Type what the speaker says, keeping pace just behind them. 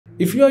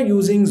If you are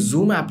using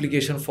Zoom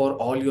application for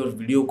all your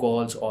video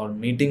calls or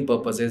meeting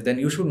purposes, then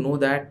you should know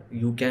that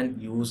you can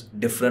use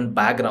different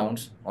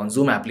backgrounds on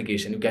Zoom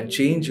application. You can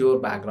change your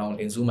background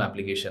in Zoom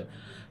application.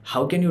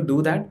 How can you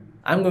do that?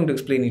 I'm going to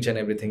explain each and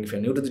everything. If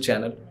you're new to the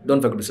channel,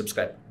 don't forget to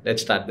subscribe.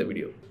 Let's start the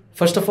video.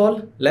 First of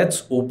all,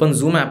 let's open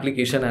Zoom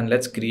application and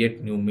let's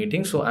create new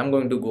meeting. So I'm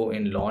going to go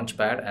in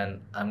Launchpad and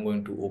I'm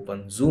going to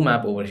open Zoom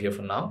app over here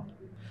for now.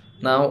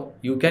 Now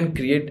you can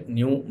create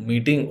new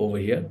meeting over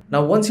here.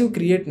 Now once you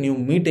create new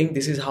meeting,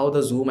 this is how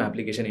the Zoom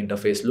application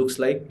interface looks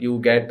like. You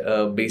get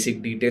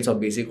basic details or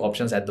basic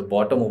options at the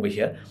bottom over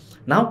here.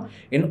 Now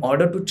in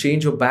order to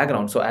change your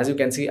background, so as you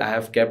can see, I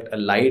have kept a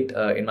light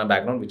in my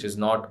background which is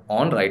not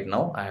on right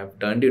now. I have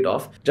turned it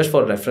off just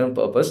for reference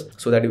purpose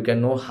so that you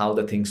can know how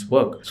the things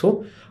work.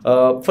 So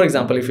for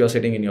example, if you're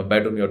sitting in your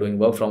bedroom, you're doing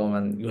work from home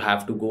and you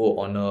have to go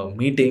on a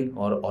meeting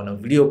or on a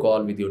video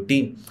call with your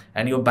team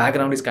and your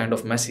background is kind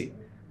of messy,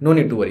 no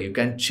need to worry. You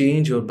can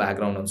change your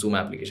background on Zoom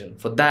application.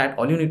 For that,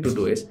 all you need to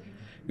do is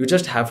you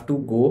just have to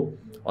go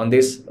on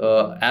this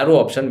arrow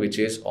option which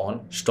is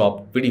on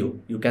stop video.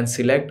 You can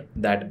select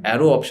that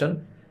arrow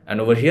option and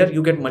over here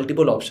you get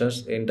multiple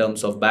options in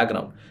terms of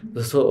background.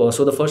 So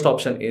the first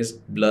option is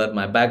blur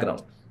my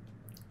background.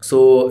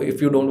 So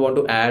if you don't want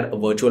to add a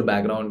virtual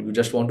background, you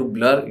just want to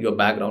blur your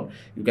background,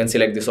 you can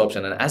select this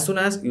option. And as soon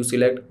as you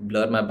select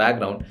blur my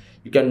background,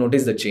 you can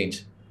notice the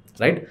change,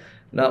 right?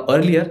 Now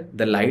earlier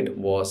the light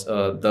was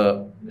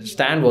the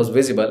stand was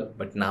visible,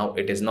 but now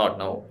it is not.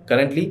 Now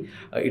currently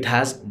it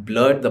has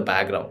blurred the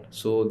background.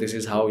 So this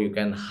is how you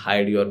can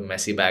hide your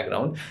messy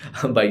background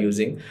by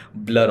using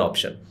blur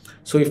option.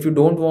 So if you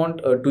don't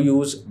want to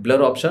use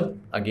blur option,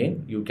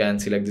 again you can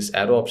select this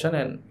arrow option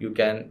and you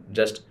can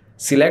just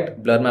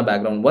select blur my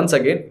background. Once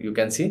again you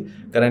can see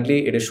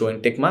currently it is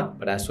showing tick mark,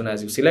 but as soon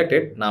as you select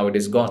it, now it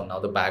is gone. Now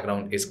the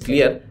background is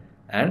clear,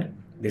 and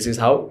this is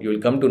how you will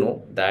come to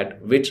know that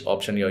which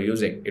option you're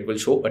using. It will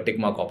show a tick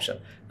mark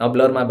option. Now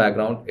blur my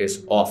background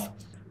is off.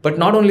 But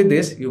not only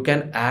this, you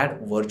can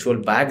add virtual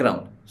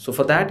background. So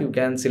for that, you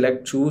can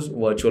select choose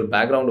virtual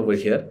background over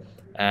here.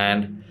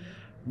 And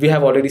we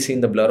have already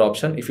seen the blur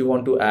option. If you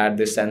want to add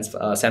this San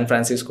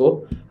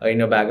Francisco in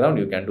your background,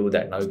 you can do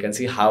that. Now you can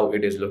see how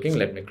it is looking.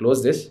 Let me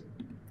close this.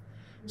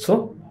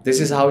 So this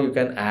is how you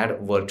can add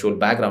virtual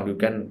background. You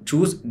can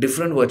choose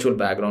different virtual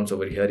backgrounds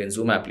over here in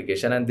Zoom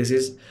application, and this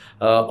is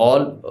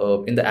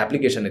all in the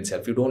application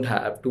itself. You don't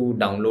have to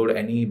download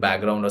any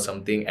background or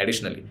something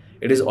additionally.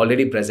 It is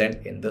already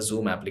present in the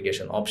Zoom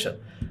application option.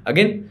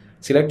 Again,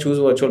 select choose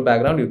virtual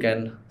background. You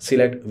can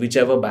select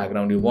whichever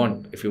background you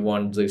want. If you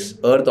want this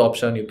earth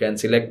option, you can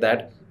select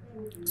that.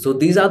 So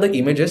these are the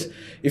images.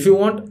 If you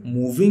want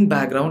moving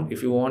background,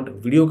 if you want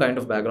video kind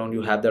of background,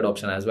 you have that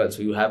option as well.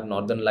 So you have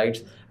northern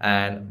lights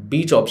and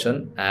beach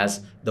option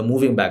as the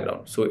moving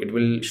background. So it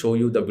will show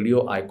you the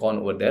video icon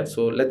over there.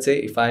 So let's say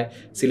if I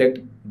select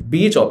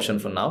beach option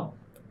for now,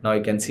 now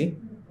you can see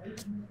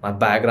my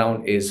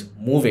background is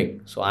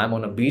moving. So I'm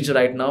on a beach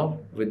right now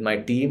with my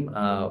team,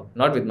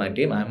 not with my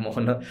team, I'm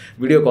on a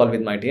video call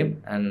with my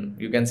team, and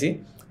you can see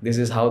this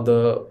is how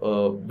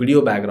the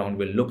video background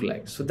will look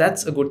like. So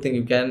that's a good thing.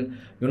 You can,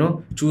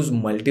 choose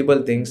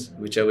multiple things,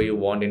 whichever you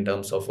want in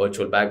terms of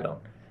virtual background.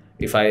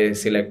 If I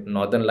select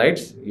northern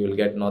lights, you will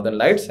get northern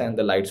lights and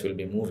the lights will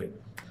be moving.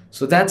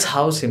 So that's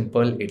how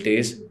simple it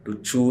is to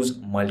choose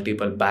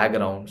multiple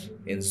backgrounds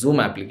in Zoom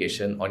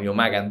application on your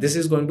Mac. And this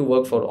is going to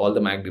work for all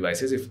the Mac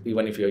devices.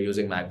 Even if you're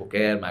using MacBook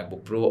Air,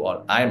 MacBook Pro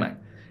or iMac,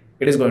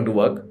 it is going to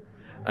work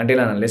until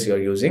and unless you're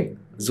using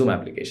Zoom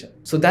application.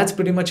 So that's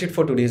pretty much it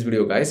for today's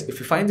video, guys. If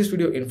you find this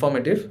video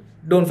informative,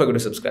 don't forget to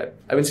subscribe.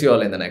 I will see you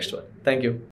all in the next one. Thank you.